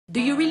Do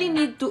you really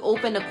need to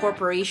open a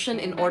corporation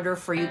in order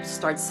for you to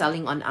start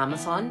selling on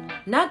Amazon?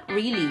 Not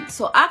really.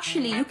 So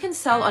actually, you can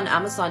sell on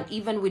Amazon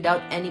even without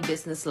any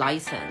business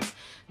license.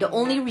 The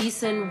only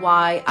reason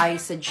why I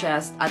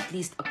suggest at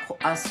least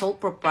a sole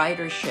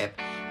proprietorship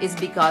is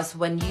because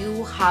when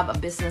you have a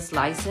business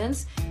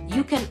license,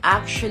 you can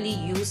actually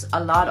use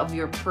a lot of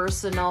your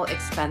personal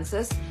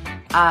expenses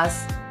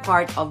as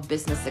part of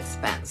business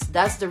expense.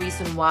 That's the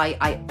reason why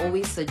I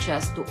always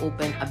suggest to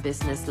open a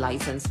business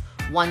license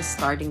once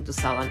starting to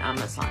sell on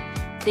Amazon.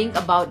 Think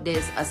about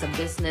this as a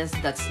business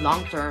that's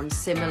long-term,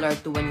 similar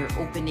to when you're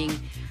opening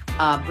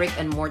a brick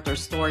and mortar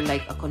store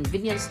like a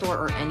convenience store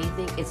or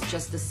anything. It's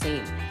just the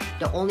same.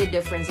 The only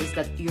difference is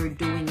that you're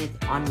doing it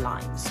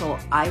online. So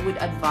I would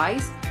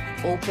advise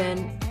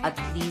open at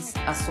least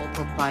a sole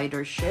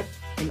proprietorship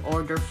in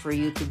order for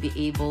you to be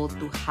able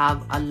to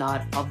have a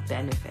lot of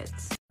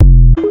benefits.